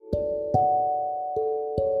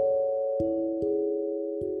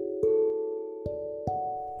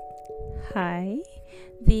Hi,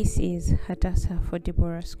 this is Hadassah for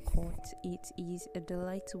Deborah's Court. It is a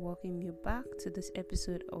delight to welcome you back to this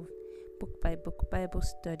episode of Book by Book Bible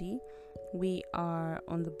Study. We are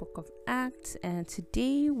on the book of Acts, and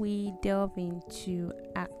today we delve into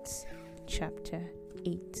Acts chapter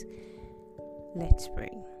 8. Let's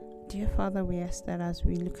pray. Dear Father, we ask that as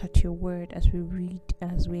we look at your word, as we read,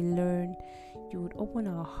 as we learn, you would open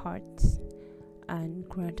our hearts and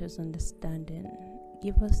grant us understanding.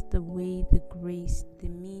 Give us the way, the grace, the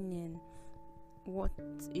meaning, what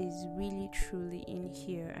is really truly in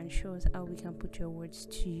here, and show us how we can put your words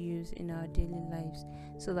to use in our daily lives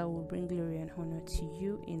so that we'll bring glory and honor to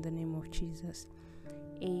you in the name of Jesus.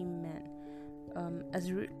 Amen. As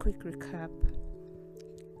a quick recap,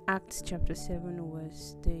 Acts chapter 7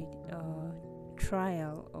 was the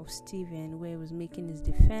trial of Stephen, where he was making his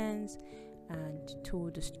defense and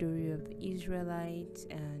told the story of the Israelites,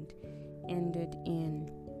 and ended in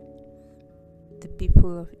the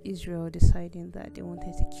people of Israel deciding that they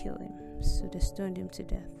wanted to kill him, so they stoned him to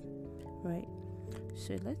death, right?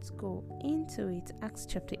 So let's go into it. Acts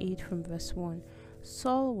chapter 8 from verse 1.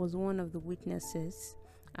 Saul was one of the witnesses,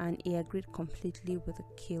 and he agreed completely with the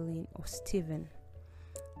killing of Stephen.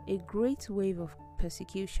 A great wave of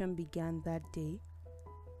persecution began that day,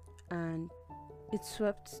 and it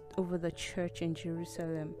swept over the church in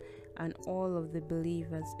Jerusalem, and all of the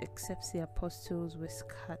believers except the apostles were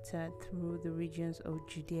scattered through the regions of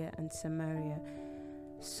Judea and Samaria.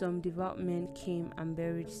 Some devout men came and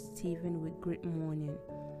buried Stephen with great mourning.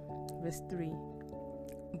 Verse 3.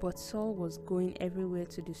 But Saul was going everywhere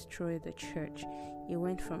to destroy the church. He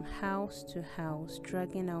went from house to house,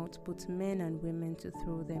 dragging out both men and women to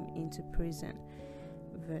throw them into prison.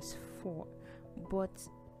 Verse 4. But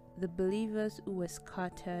the believers who were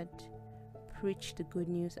scattered preached the good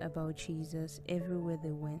news about Jesus everywhere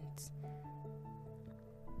they went.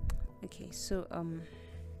 Okay, so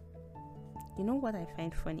you know what I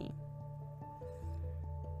find funny?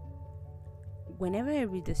 Whenever I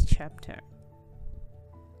read this chapter,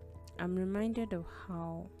 I'm reminded of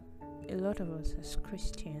how a lot of us as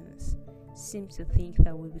Christians seem to think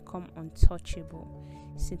that we become untouchable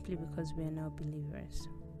simply because we are now believers.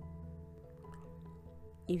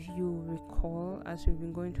 If you recall, as we've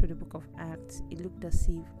been going through the book of Acts, it looked as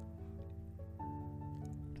if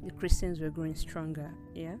the Christians were growing stronger,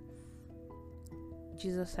 yeah?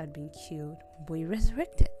 Jesus had been killed, but he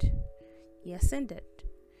resurrected. He ascended.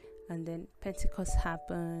 And then Pentecost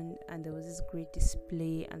happened, and there was this great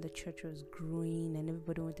display, and the church was growing, and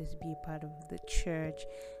everybody wanted to be a part of the church,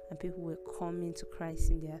 and people were coming to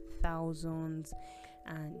Christ in their thousands,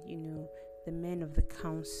 and the men of the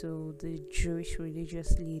council, the Jewish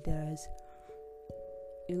religious leaders,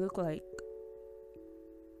 it looked like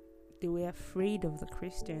they were afraid of the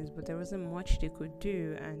Christians, but there wasn't much they could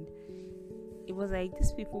do. And it was like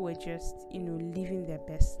these people were just, living their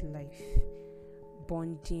best life,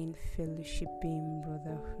 bonding, fellowshipping,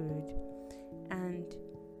 brotherhood. And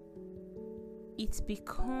it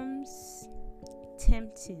becomes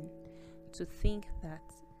tempting to think that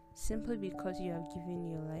simply because you have given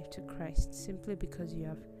your life to Christ, simply because you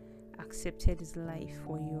have accepted his life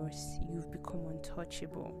for yours, you've become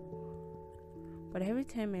untouchable. But every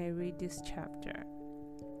time I read this chapter,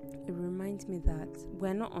 it reminds me that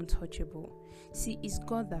we're not untouchable. See, it's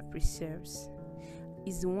God that preserves.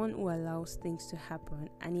 He's the one who allows things to happen,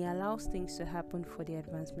 and he allows things to happen for the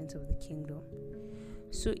advancement of the kingdom.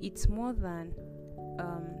 So it's more than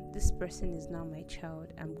this person is now my child,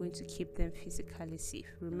 I'm going to keep them physically safe.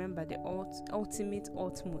 Remember, the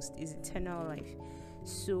utmost is eternal life.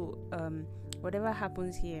 So whatever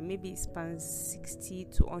happens here, maybe it spans 60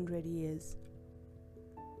 to 100 years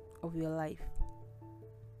of your life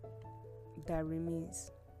that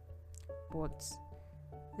remains, but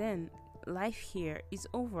then life here is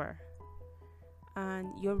over and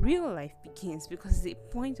your real life begins, because the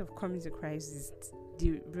point of coming to Christ is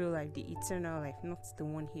the real life, the eternal life, not the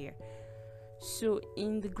one here. So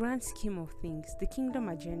in the grand scheme of things, the kingdom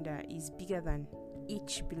agenda is bigger than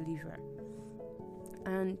each believer.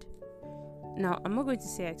 And now, I'm not going to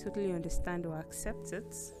say I totally understand or accept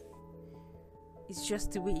it. It's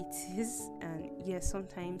just the way it is. And yes,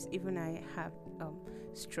 sometimes even I have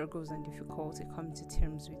struggles and difficulty coming to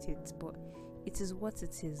terms with it, but it is what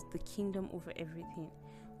it is, the kingdom over everything.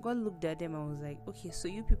 God looked at them and was like, okay, so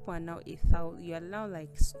you people are now 1,000, you are now like,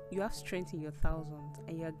 you have strength in your thousands,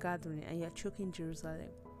 and you are gathering and you are choking Jerusalem.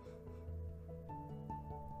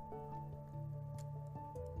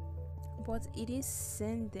 But he didn't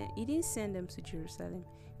send them to Jerusalem.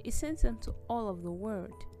 He sent them to all of the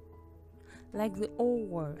world, like the whole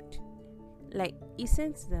world. Like, he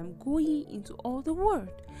sent them, go ye into all the world.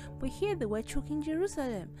 But here they were choking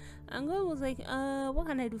Jerusalem. And God was like, what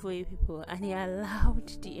can I do for you people? And he allowed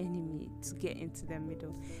the enemy to get into their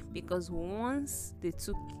middle. Because once they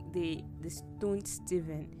stoned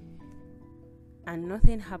Stephen, and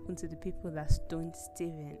nothing happened to the people that stoned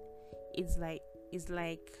Stephen, it's like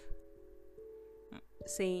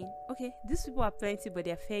saying, okay, these people are plenty, but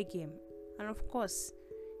they're fair game. And of course,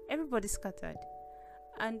 everybody scattered.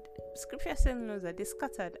 And scripture telling us that they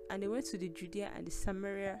scattered and they went to the Judea and the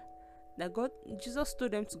Samaria that Jesus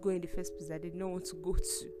told them to go in the first place that they didn't want to go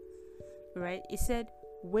to. Right? He said,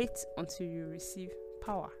 wait until you receive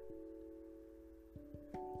power.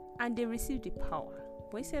 And they received the power.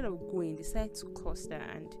 But instead of going, they decided to cluster.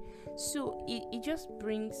 And so it just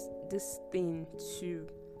brings this thing to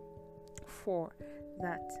fore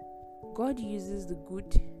that God uses the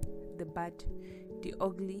good, the bad, the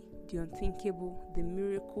ugly, the unthinkable, the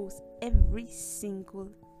miracles, every single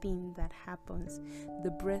thing that happens,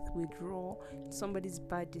 the breath withdrawal, somebody's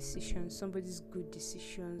bad decisions, somebody's good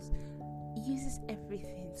decisions. He uses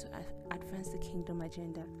everything to advance the kingdom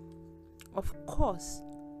agenda. Of course,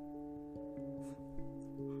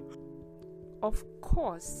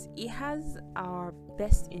 he has our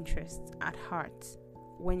best interests at heart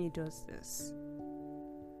when he does this.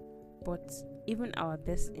 But even our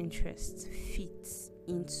best interests fits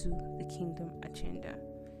into the kingdom agenda.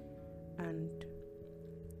 And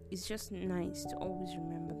it's just nice to always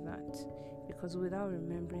remember that, because without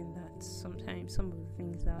remembering that, sometimes some of the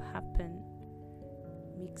things that happen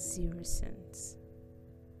make zero sense.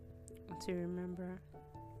 And to remember,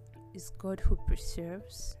 it's God who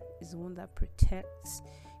preserves, is the one that protects,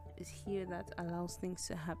 is here that allows things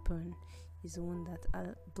to happen, is the one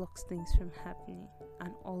that blocks things from happening,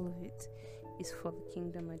 and all of it is for the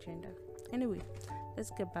kingdom agenda. Anyway,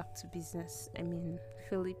 let's get back to business.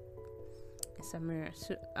 Philip and Samaria.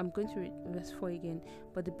 So I'm going to read verse 4 again.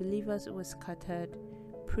 But the believers who were scattered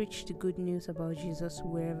preached the good news about Jesus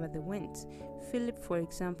wherever they went. Philip, for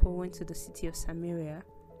example, went to the city of Samaria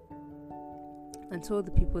and told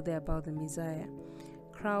the people there about the Messiah.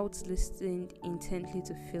 Crowds listened intently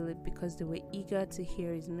to Philip because they were eager to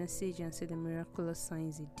hear his message and see the miraculous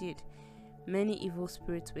signs he did. Many evil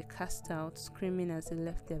spirits were cast out, screaming as they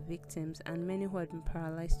left their victims, and many who had been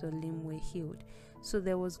paralyzed or lame were healed. So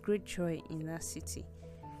there was great joy in that city.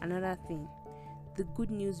 Another thing, the good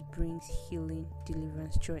news brings healing,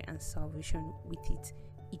 deliverance, joy, and salvation with it.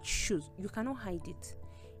 It shows. You cannot hide it.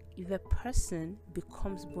 If a person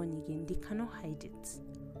becomes born again, they cannot hide it.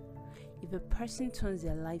 If a person turns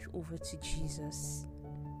their life over to Jesus,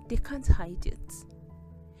 they can't hide it.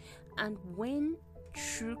 And when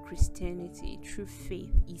true Christianity, true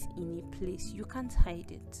faith is in a place, you can't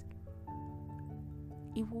hide it.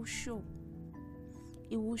 It will show.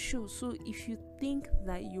 It will show. So if you think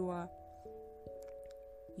that you're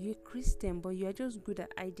a Christian, but you're just good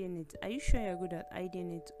at hiding it, are you sure you're good at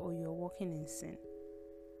hiding it, or you're walking in sin?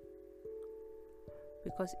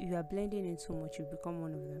 Because if you are blending in so much, you become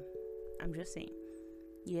one of them. I'm just saying.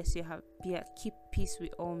 Yes, keep peace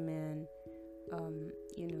with all men.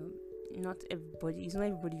 Not everybody. It's not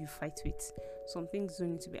everybody you fight with. Some things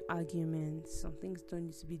don't need to be arguments. Some things don't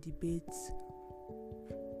need to be debates.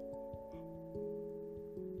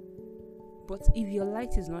 But if your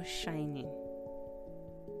light is not shining,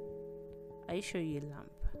 are you sure you're a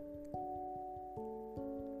lamp?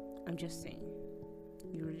 I'm just saying.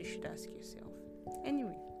 You really should ask yourself.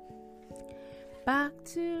 Anyway, back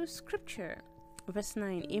to scripture. Verse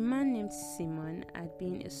 9. A man named Simon had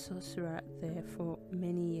been a sorcerer there for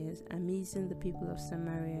many years, amazing the people of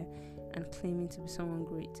Samaria and claiming to be someone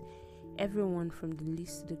great. Everyone from the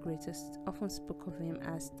least to the greatest often spoke of him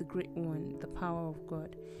as the Great One, the power of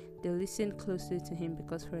God. They listened closely to him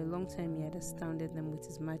because for a long time he had astounded them with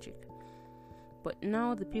his magic. But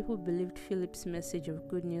now the people believed Philip's message of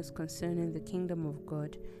good news concerning the kingdom of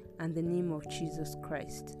God and the name of Jesus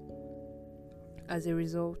Christ. As a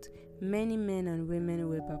result, many men and women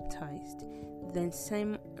were baptized. Then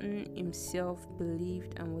Simon himself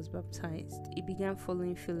believed and was baptized. He began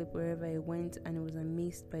following Philip wherever he went, and he was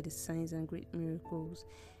amazed by the signs and great miracles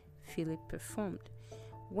Philip performed.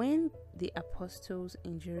 When the apostles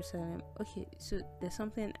in Jerusalem, so there's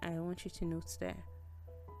something I want you to note there.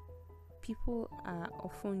 People are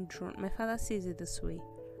often drawn. My father says it this way: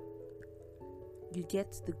 you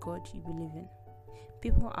get the God you believe in.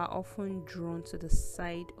 People are often drawn to the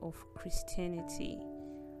side of Christianity,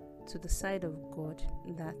 to the side of God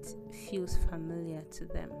that feels familiar to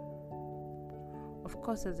them. Of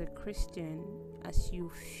course, as a Christian, as you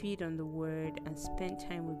feed on the word and spend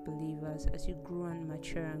time with believers, as you grow and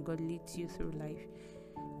mature and God leads you through life,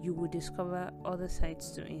 you will discover other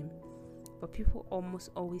sides to him. But people almost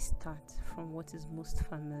always start from what is most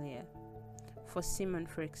familiar. For Simon,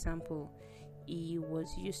 for example, he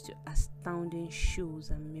was used to astounding shows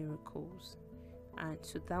and miracles. And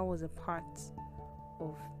so that was a part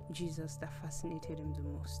of Jesus that fascinated him the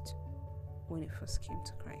most when he first came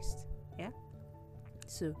to Christ. Yeah?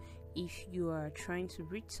 So if you are trying to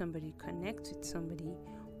reach somebody, connect with somebody,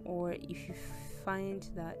 or if you find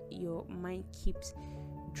that your mind keeps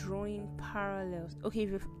drawing parallels, okay, if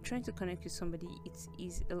you're trying to connect with somebody, it's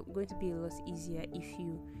going to be a lot easier if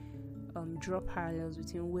you draw parallels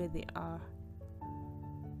between where they are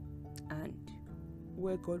and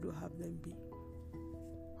where God will have them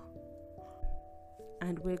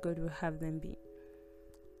be.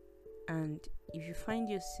 And if you find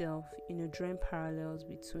yourself, drawing parallels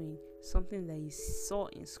between something that you saw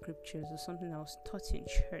in scriptures or something that was taught in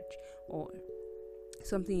church or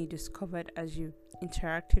something you discovered as you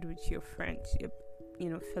interacted with your friends,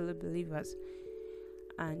 your fellow believers,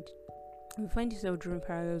 and you find yourself drawing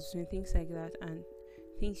parallels between things like that and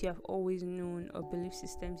things you have always known or belief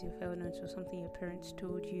systems you've held on to, or something your parents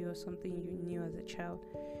told you or something you knew as a child,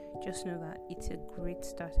 just know that it's a great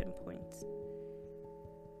starting point.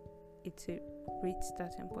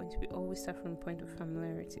 We always start from a point of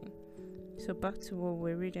familiarity. So back to what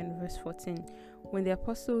we're reading, verse 14. When the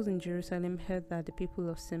apostles in Jerusalem heard that the people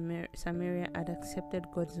of Samaria had accepted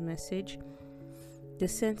God's message, they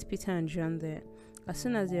sent Peter and John there. As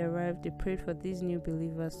soon as they arrived, they prayed for these new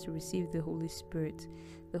believers to receive the Holy Spirit.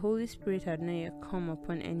 The Holy Spirit had not yet come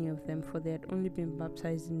upon any of them, for they had only been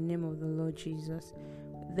baptized in the name of the Lord Jesus.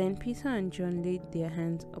 Then Peter and John laid their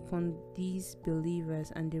hands upon these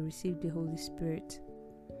believers, and they received the Holy Spirit.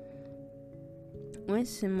 When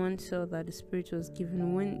Simon saw that the Spirit was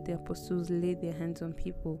given when the apostles laid their hands on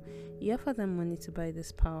people, he offered them money to buy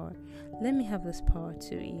this power. "Let me have this power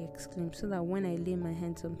too," he exclaimed, "so that when I lay my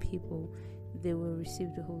hands on people, they will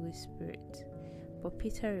receive the Holy Spirit." But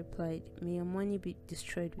Peter replied, "May your money be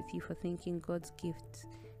destroyed with you for thinking God's gift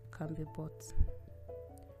can be bought.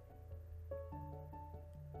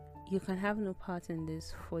 You can have no part in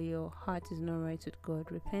this, for your heart is not right with God.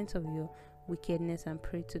 Repent of your wickedness and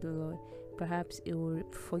pray to the Lord. Perhaps He will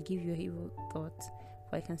forgive your evil thoughts,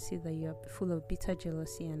 for I can see that you are full of bitter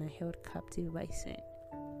jealousy and are held captive by sin."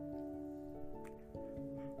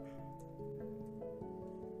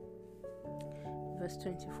 Verse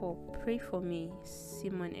 24. "Pray for me,"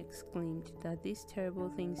 Simon exclaimed, "that these terrible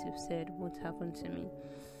things you've said won't happen to me."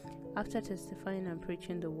 After testifying and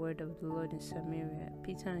preaching the word of the Lord in Samaria,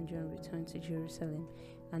 Peter and John returned to Jerusalem,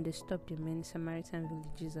 and they stopped in many Samaritan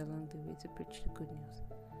villages along the way to preach the good news.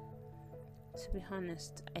 To be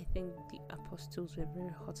honest, I think the apostles were very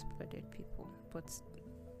hot-blooded people, but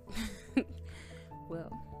well,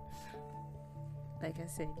 like I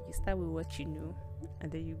said, you start with what you know,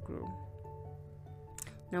 and then you grow.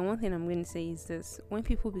 Now, one thing I'm going to say is this: when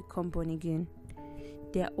people become born again,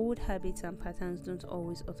 their old habits and patterns don't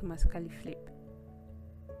always automatically flip.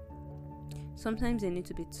 Sometimes they need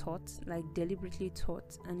to be taught, like deliberately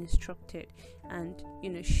taught and instructed, and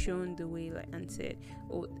shown the way, like, and said,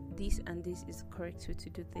 "Oh, this and this is the correct way to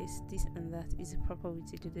do this. This and that is the proper way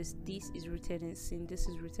to do this. This is rooted in sin. This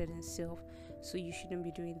is rooted in self. So you shouldn't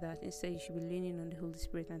be doing that. Instead, you should be leaning on the Holy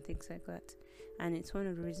Spirit and things like that." And it's one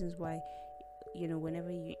of the reasons why,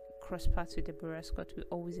 whenever you cross paths with Deborah Scott, we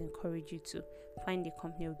always encourage you to find a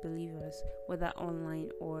company of believers, whether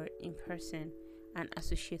online or in person, and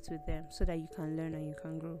associate with them so that you can learn and you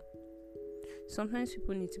can grow. Sometimes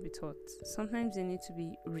people need to be taught. Sometimes they need to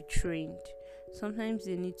be retrained. Sometimes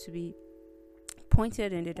they need to be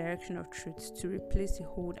pointed in the direction of truth to replace the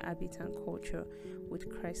old habit and culture with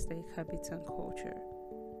Christ-like habits and culture.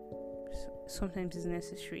 Sometimes it's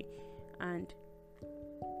necessary, and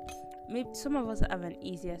maybe some of us have an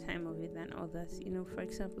easier time of it than others. For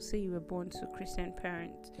example, say you were born to Christian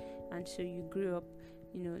parents, and so you grew up,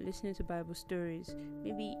 listening to Bible stories.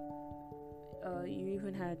 Maybe you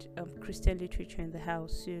even had Christian literature in the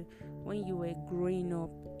house. So when you were growing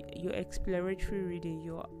up, your exploratory reading,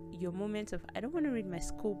 your moment of, "I don't want to read my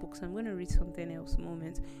school books, I'm going to read something else"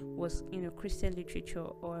 moment was, Christian literature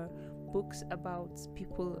or books about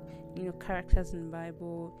people, characters in the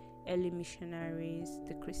Bible, early missionaries,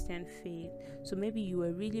 the Christian faith. So maybe you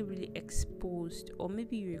were really, really exposed, or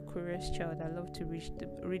maybe you're a curious child that loved to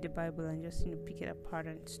read the Bible and just pick it apart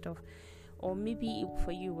and stuff. Or maybe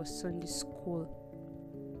for you it was Sunday school.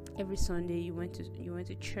 Every Sunday you went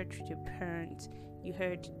to church with your parents. You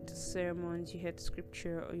heard the sermons, you heard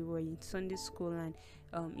scripture, or you were in Sunday school and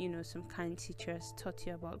some kind teachers taught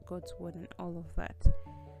you about God's word and all of that.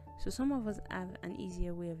 So some of us have an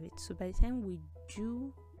easier way of it. So by the time we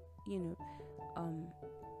do,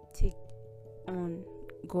 take on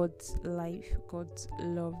God's life, God's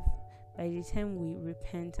love, by the time we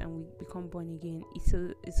repent and we become born again, it's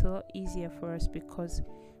a lot easier for us because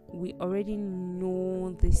we already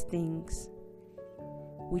know these things.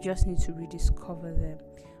 We just need to rediscover them.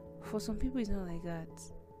 For some people, it's not like that.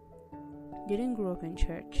 They didn't grow up in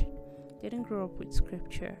church. They didn't grow up with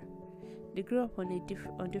scripture. They grew up on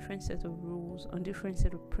different set of rules, on different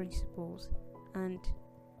set of principles, and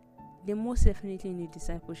they most definitely need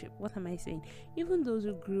discipleship. What am I saying? Even those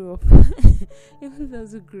who grew up,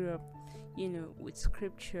 with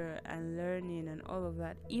scripture and learning and all of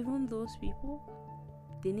that, even those people,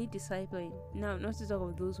 they need discipline. Now, not to talk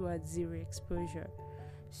of those who had zero exposure.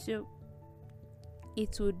 So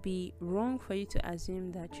it would be wrong for you to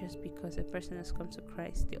assume that just because a person has come to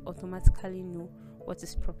Christ, they automatically know what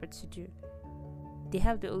is proper to do. They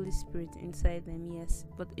have the Holy Spirit inside them, yes,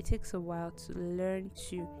 but it takes a while to learn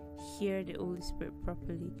to hear the Holy Spirit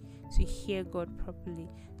properly, to hear God properly,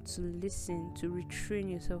 to listen, to retrain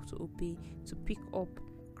yourself to obey, to pick up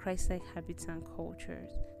Christ-like habits and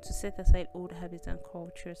cultures, to set aside old habits and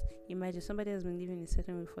cultures. Imagine somebody has been living a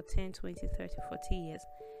certain way for 10, 20, 30, 40 years,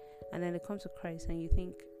 and then they come to Christ and you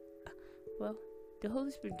think, well, the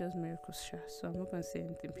Holy Spirit does miracles, sure, so I'm not going to say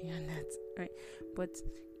anything beyond that, right? But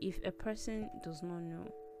if a person does not know,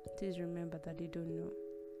 please remember that they don't know.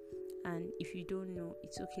 And if you don't know,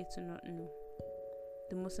 it's okay to not know.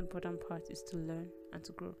 The most important part is to learn and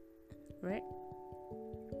to grow, right?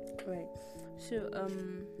 Right. So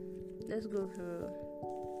let's go through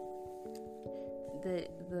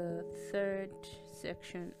the third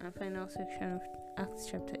section and final section of Acts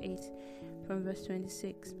chapter 8 from verse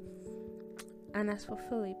 26. And as for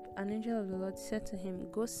Philip, an angel of the Lord said to him,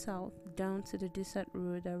 "Go south down to the desert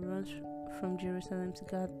road that runs from Jerusalem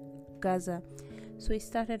to Gaza." So he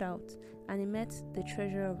started out, and he met the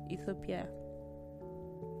treasurer of Ethiopia,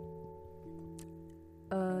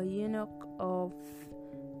 a eunuch of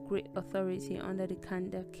great authority under the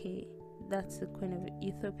Kandake, that's the queen of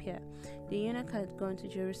Ethiopia. The eunuch had gone to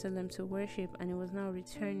Jerusalem to worship, and he was now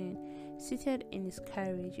returning. Seated in his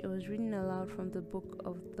carriage, he was reading aloud from the book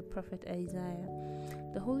of the prophet Isaiah.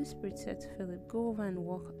 The Holy Spirit said to Philip, "Go over and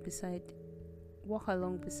walk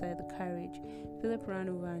along beside the carriage." Philip ran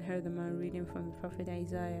over and heard the man reading from the prophet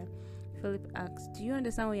Isaiah. Philip asked, "Do you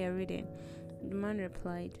understand what you're reading?" The man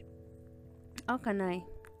replied, "How can I,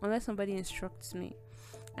 unless somebody instructs me?"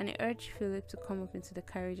 And he urged Philip to come up into the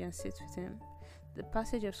carriage and sit with him. The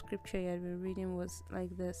passage of scripture he had been reading was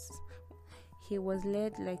like this: "He was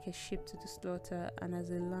led like a sheep to the slaughter, and as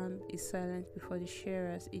a lamb is silent before the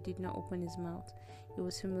shearers, he did not open his mouth. He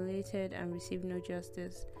was humiliated and received no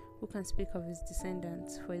justice. Who can speak of his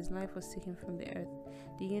descendants? For his life was taken from the earth."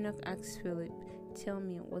 The eunuch asked Philip, "Tell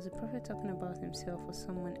me, was the prophet talking about himself or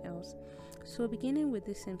someone else?" So beginning with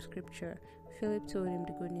this same scripture, Philip told him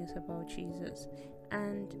the good news about Jesus.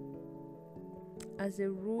 And as they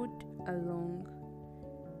rode along,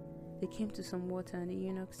 they came to some water, and the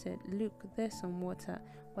eunuch said, "Look, there's some water.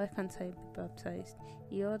 Why can't I be baptized?"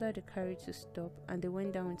 He ordered the carriage to stop, and they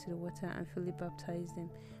went down into the water, and Philip baptized them.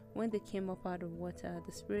 When they came up out of water,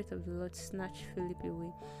 the Spirit of the Lord snatched Philip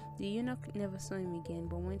away. The eunuch never saw him again,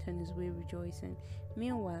 but went on his way rejoicing.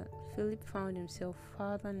 Meanwhile, Philip found himself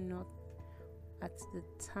farther north at the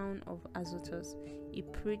town of Azotus. He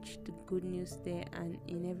preached the good news there and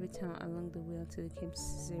in every town along the way until he came to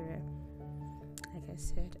Caesarea. Like I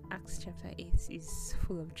said, Acts chapter 8 is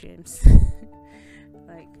full of gems,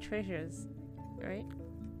 like treasures, right?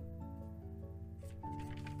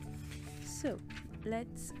 So,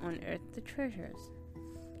 let's unearth the treasures.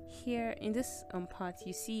 Here in this part,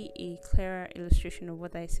 you see a clearer illustration of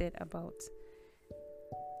what I said about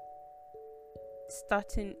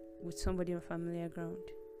starting with somebody on familiar ground.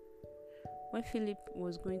 When Philip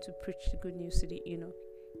was going to preach the good news to the eunuch,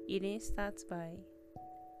 he didn't start by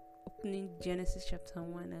opening Genesis chapter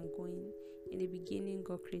 1 and going, "In the beginning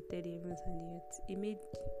God created the heavens and the earth."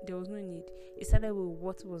 There was no need. He started with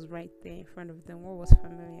what was right there in front of them, what was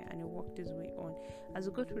familiar, and he walked his way on. As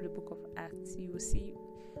we go through the book of Acts, you will see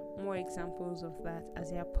more examples of that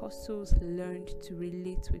as the apostles learned to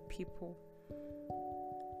relate with people.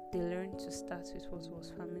 They learned to start with what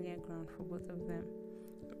was familiar ground for both of them,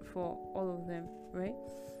 for all of them, right?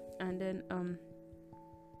 And then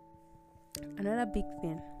another big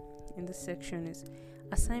thing in this section is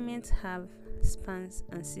assignments have spans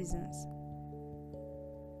and seasons.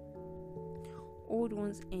 Old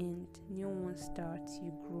ones end, new ones start,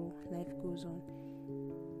 you grow, life goes on.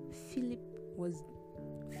 Philip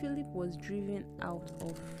was driven out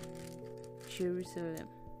of Jerusalem.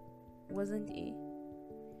 wasn't he?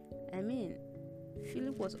 I mean,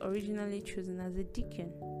 Philip was originally chosen as a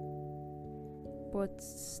deacon, but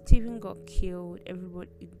Stephen got killed. Everybody,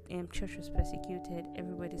 church was persecuted.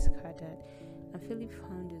 Everybody scattered, and Philip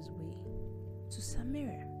found his way to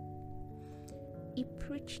Samaria. He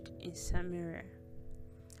preached in Samaria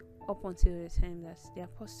up until the time that the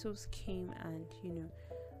apostles came and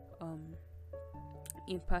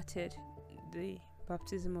imparted the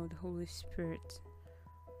baptism of the Holy Spirit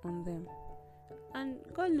on them. And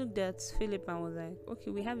God looked at Philip and was like,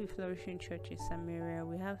 okay, we have a flourishing church in Samaria,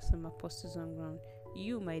 we have some apostles on ground.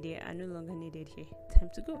 You, my dear, are no longer needed here. Time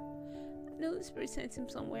to go. And the Holy Spirit sent him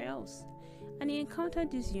somewhere else. And he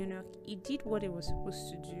encountered this eunuch. He did what he was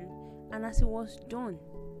supposed to do. And as it was done,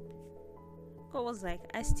 God was like,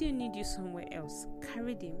 I still need you somewhere else.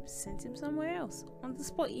 Carried him, sent him somewhere else. On the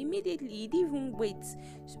spot, immediately. He didn't even wait.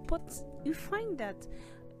 But you find that,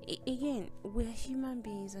 again, we're human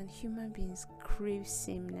beings, and human beings crave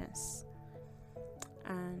sameness.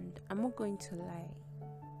 And I'm not going to lie.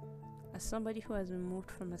 As somebody who has been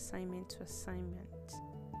moved from assignment to assignment,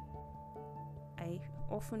 I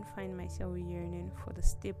often find myself yearning for the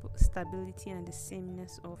stability and the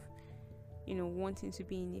sameness of, wanting to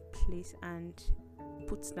be in a place and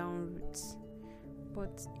put down roots.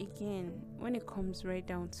 But again, when it comes right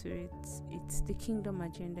down to it, it's the kingdom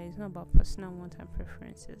agenda. It's not about personal want and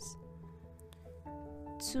preferences.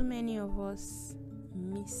 Too many of us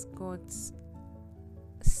miss God's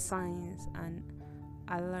signs and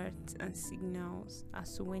alerts and signals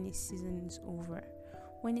as to when a season is over.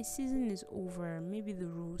 When a season is over, maybe the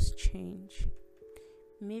rules change.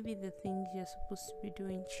 Maybe the things you're supposed to be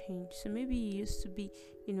doing change. So maybe you used to be,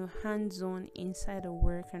 hands-on inside of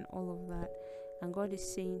work and all of that. And God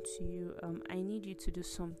is saying to you, I need you to do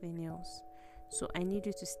something else. So I need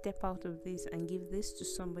you to step out of this and give this to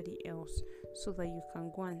somebody else so that you can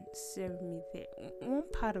go and serve me there. One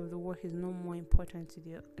part of the work is no more important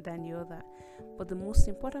than the other. But the most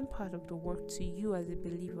important part of the work to you as a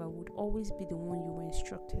believer would always be the one you were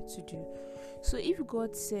instructed to do. So if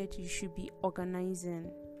God said you should be organizing,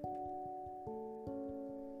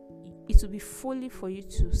 it will be folly for you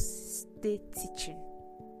to stay teaching.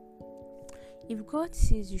 If God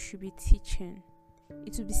says you should be teaching,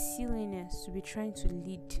 it will be silliness to be trying to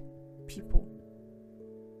lead people.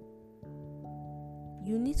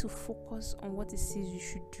 You need to focus on what it says you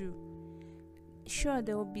should do. Sure,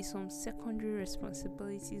 there will be some secondary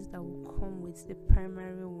responsibilities that will come with the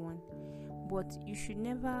primary one, but you should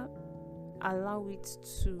never allow it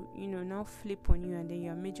to, now flip on you, and then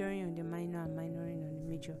you're majoring on the minor and minoring on the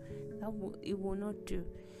major. It will not do.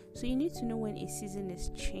 So you need to know when a season is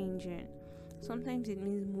changing. Sometimes it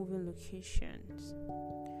means moving locations.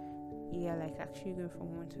 Yeah, like actually going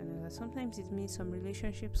from one to another. Sometimes it means some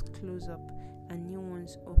relationships close up and new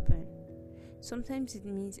ones open. Sometimes it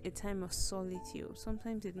means a time of solitude.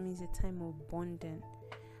 Sometimes it means a time of bonding.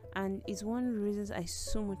 And it's one of the reasons I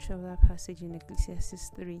so much love that passage in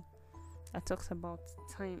Ecclesiastes 3 that talks about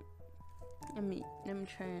time. Let me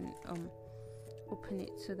try and open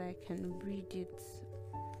it so that I can read it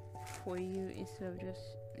for you instead of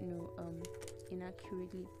just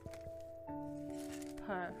inaccurately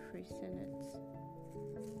paraphrasing it.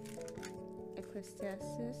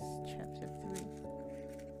 Ecclesiastes chapter 3.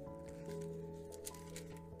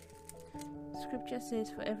 Scripture says,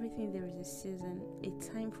 for everything there is a season, a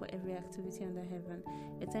time for every activity under heaven,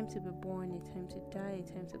 a time to be born, a time to die, a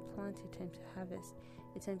time to plant, a time to harvest,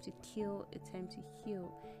 a time to kill, a time to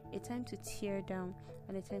heal, a time to tear down,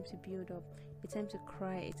 and a time to build up, a time to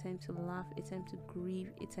cry, a time to laugh, a time to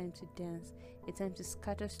grieve, a time to dance, a time to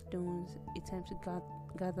scatter stones, a time to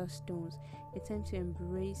gather stones, a time to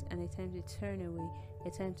embrace and a time to turn away, a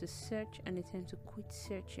time to search and a time to quit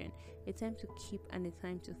searching, a time to keep and a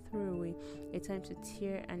time to throw away, a time to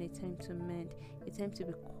tear and a time to mend, a time to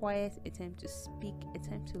be quiet, a time to speak, a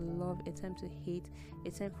time to love, a time to hate,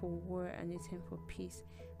 a time for war and a time for peace.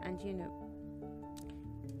 And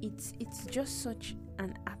it's just such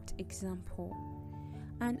an apt example.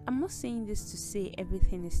 And I'm not saying this to say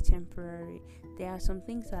everything is temporary. There are some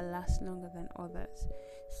things that last longer than others.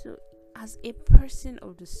 So as a person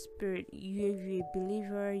of the Spirit, you're a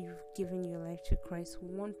believer, you've given your life to Christ.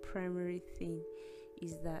 One primary thing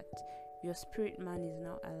is that your spirit man is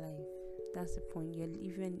now alive. That's the point.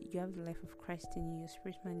 You have the life of Christ in you. Your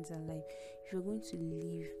spirit man is alive. If you're going to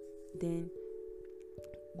live, then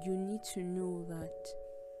you need to know that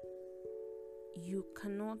you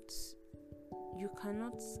cannot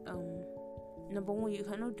number one, you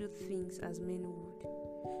cannot do things as men would.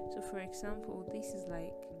 So for example, this is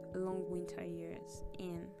like long winter years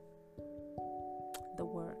in the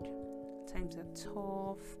world. times are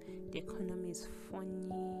tough, the economy is funny,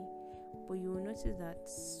 but you will notice that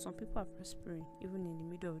some people are prospering even in the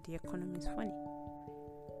middle of the economy is funny.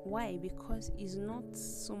 Why? Because it's not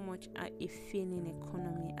so much a failing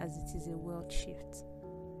economy as it is a world shift.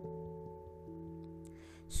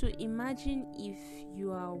 So imagine if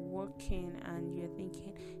you are working and you're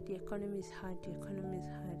thinking the economy is hard,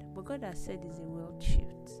 but God has said it's a world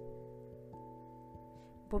shift.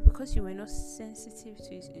 But because you were not sensitive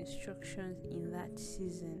to His instructions in that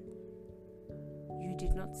season, you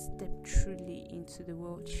did not step truly into the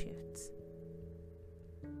world shift.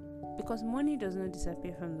 Because money does not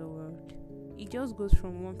disappear from the world. It just goes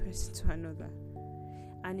from one person to another.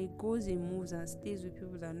 And it goes, it moves and stays with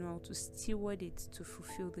people that know how to steward it to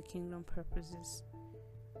fulfill the kingdom purposes.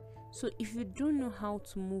 So if you don't know how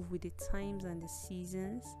to move with the times and the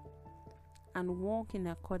seasons and walk in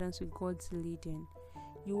accordance with God's leading,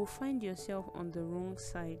 you will find yourself on the wrong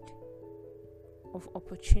side of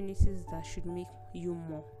opportunities that should make you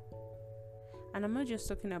more. And I'm not just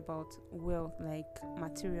talking about wealth, like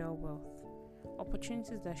material wealth.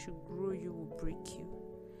 Opportunities that should grow you will break you.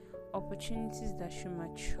 Opportunities that should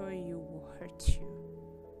mature you will hurt you.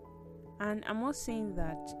 And I'm not saying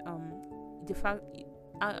that the fact,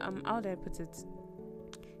 how do I put it?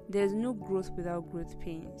 There's no growth without growth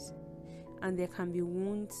pains, and there can be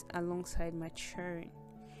wounds alongside maturing.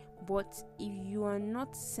 But if you are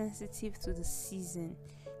not sensitive to the season,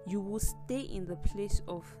 you will stay in the place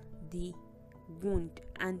of the wound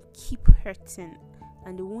and keep hurting,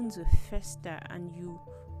 and the wounds will fester and you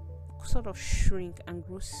sort of shrink and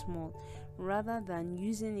grow small, rather than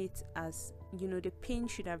using it as, the pain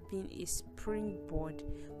should have been a springboard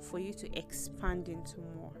for you to expand into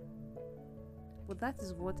more. But that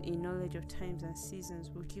is what a knowledge of times and seasons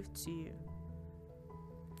will give to you.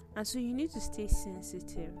 And so you need to stay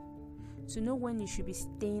sensitive to know when you should be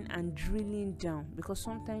staying and drilling down, because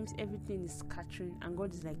sometimes everything is scattering and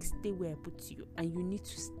God is like, stay where I put you, and you need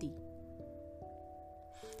to stay.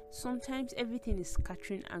 Sometimes everything is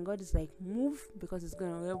scattering and God is like, move, because it's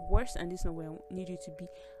going to get worse and this is not where I need you to be,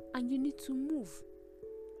 and you need to move.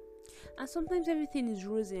 And sometimes everything is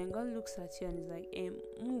rosy and God looks at you and is like,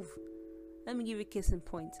 move. Let me give you a case in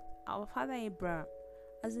point. Our father Abraham,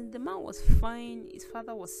 as in, the man was fine, his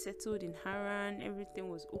father was settled in Haran, everything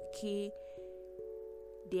was okay.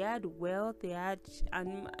 They had wealth, a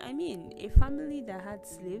family that had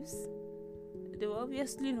slaves. They were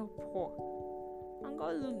obviously not poor. And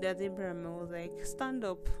God looked at Abraham and was like, stand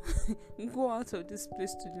up, go out of this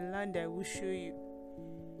place to the land I will show you.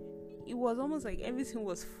 It was almost like everything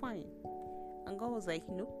was fine. And God was like,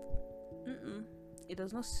 nope, it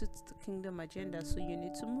does not suit the kingdom agenda, so you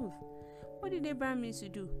need to move. What did Abraham need to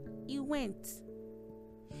do? He went.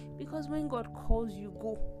 Because when God calls you,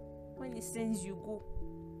 go. When He sends you, go.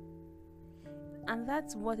 And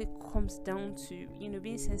that's what it comes down to,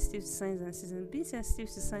 being sensitive to signs and seasons. Being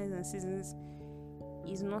sensitive to signs and seasons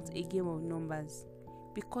is not a game of numbers,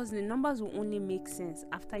 because the numbers will only make sense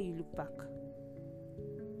after you look back.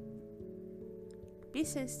 Being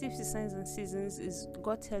sensitive to signs and seasons is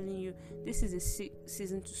God telling you this is a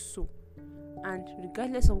season to sow. And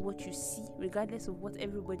regardless of what you see, regardless of what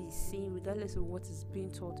everybody is saying, regardless of what is being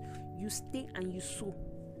taught, you stay and you sow.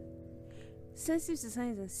 Sensitive to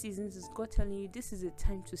signs and seasons is God telling you this is a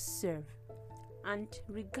time to serve. And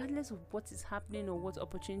regardless of what is happening or what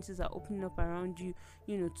opportunities are opening up around you,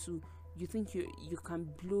 you think you can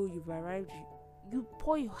blow, you've arrived, you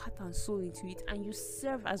pour your heart and soul into it and you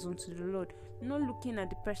serve as unto the Lord, not looking at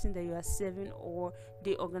the person that you are serving or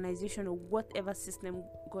the organization or whatever system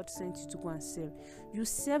God sent you to go and serve. You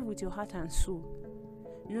serve with your heart and soul,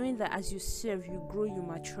 knowing that as you serve, you grow, you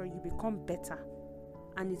mature, you become better.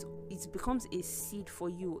 And it becomes a seed for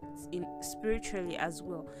you spiritually as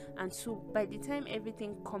well. And so by the time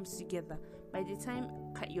everything comes together, by the time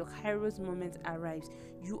your Kairos moment arrives,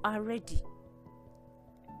 you are ready.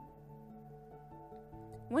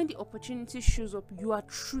 When the opportunity shows up, you are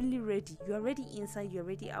truly ready. You are ready inside, you are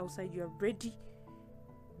ready outside, you are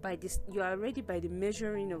ready by the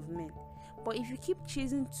measuring of men. But if you keep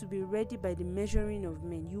chasing to be ready by the measuring of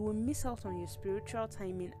men, you will miss out on your spiritual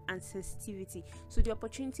timing and sensitivity. So the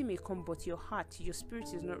opportunity may come, but your heart, your spirit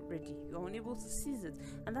is not ready. You're unable to seize it.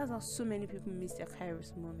 And that's how so many people miss their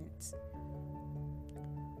Kairos moments.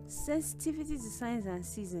 Sensitivity to signs and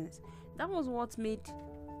seasons. That was what made...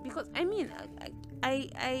 Because,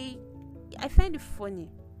 I find it funny.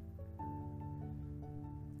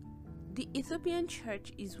 The Ethiopian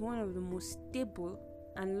church is one of the most stable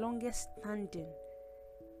and longest standing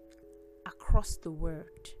across the world.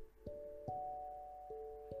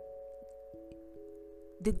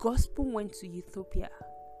 The gospel went to Ethiopia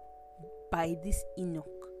by this Enoch.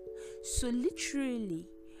 So literally,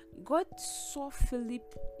 God saw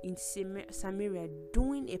Philip in Samaria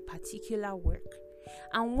doing a particular work,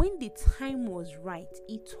 and when the time was right,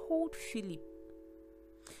 he told Philip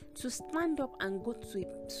to stand up and go to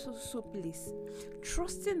a so place,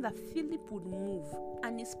 trusting that Philip would move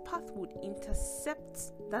and his path would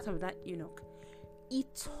intercept that of that eunuch. He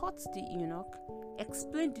taught the eunuch,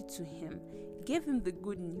 explained it to him, gave him the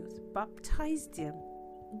good news, baptized him,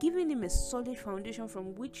 giving him a solid foundation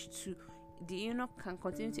from which the eunuch can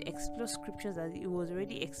continue to explore scriptures as he was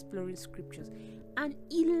already exploring scriptures. And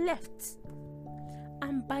he left.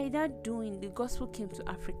 And by that doing, the gospel came to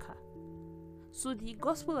Africa. So the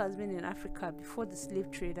gospel has been in Africa before the slave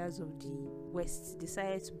traders of the West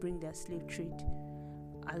decided to bring their slave trade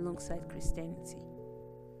alongside Christianity.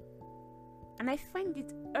 And I find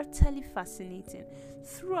it utterly fascinating.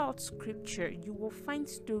 Throughout scripture, you will find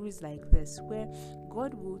stories like this where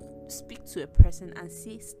God will speak to a person and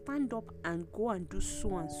say, stand up and go and do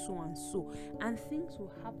so and so and so. And things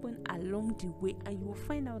will happen along the way, and you will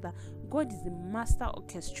find out that God is the master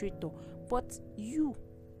orchestrator. But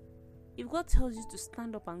if God tells you to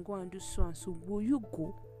stand up and go and do so and so, will you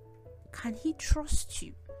go? Can He trust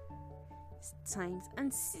you? It's times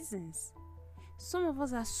and seasons. Some of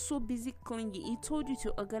us are so busy clinging. He told you to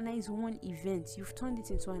organize one event. You've turned it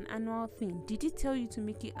into an annual thing. Did He tell you to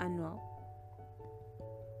make it annual?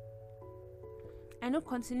 I know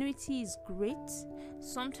continuity is great.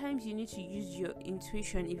 Sometimes you need to use your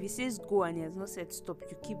intuition. If He says go and He has not said stop,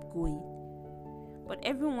 you keep going. But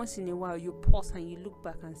every once in a while, you pause and you look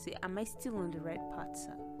back and say, am I still on the right path,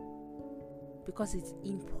 sir? Because it's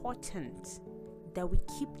important that we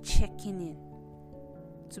keep checking in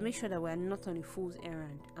to make sure that we are not on a fool's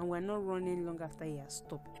errand and we are not running long after He has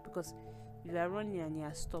stopped. Because if you are running and He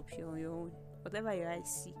has stopped, you're on your own. Whatever your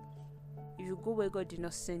eyes see, if you go where God did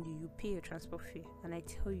not send you, you pay your transport fare. And I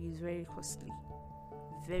tell you, it's very costly.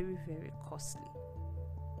 Very, very costly.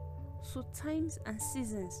 So times and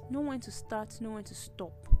seasons, know when to start, know when to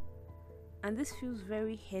stop. And this feels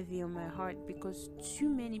very heavy on my heart because too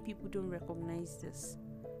many people don't recognize this.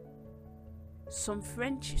 Some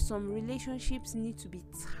relationships need to be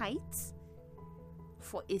tight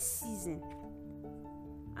for a season.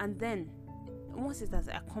 And then, once it has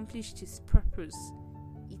accomplished its purpose,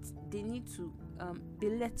 they need to be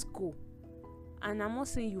let go. And I'm not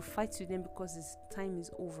saying you fight with them because its time is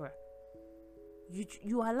over.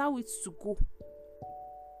 You allow it to go.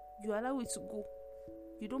 You allow it to go.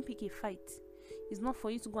 You don't pick a fight. It's not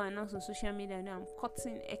for you to go announce on social media, I'm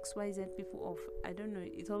cutting XYZ people off. I don't know.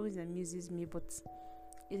 It always amuses me, but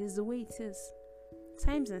it is the way it is.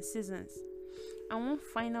 Times and seasons. And one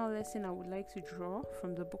final lesson I would like to draw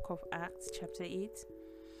from the book of Acts, chapter 8,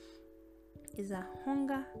 is that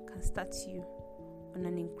hunger can start you on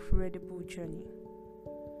an incredible journey.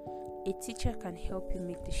 A teacher can help you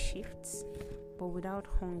make the shifts, but without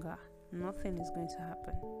hunger, nothing is going to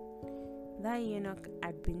happen. That eunuch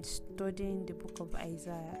had been studying the book of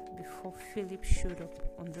Isaiah before Philip showed up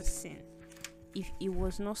on the scene. If he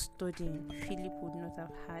was not studying, Philip would not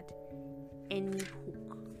have had any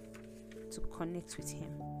hook to connect with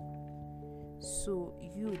him. So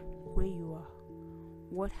you, where you are,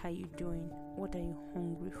 what are you doing? What are you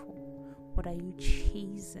hungry for? What are you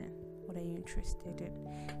chasing? What are you interested in?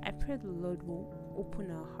 I pray the Lord will open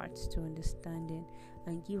our hearts to understanding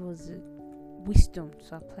and give us the wisdom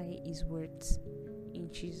to apply His words.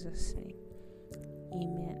 In Jesus' name.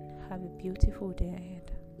 Amen. Have a beautiful day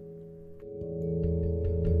ahead.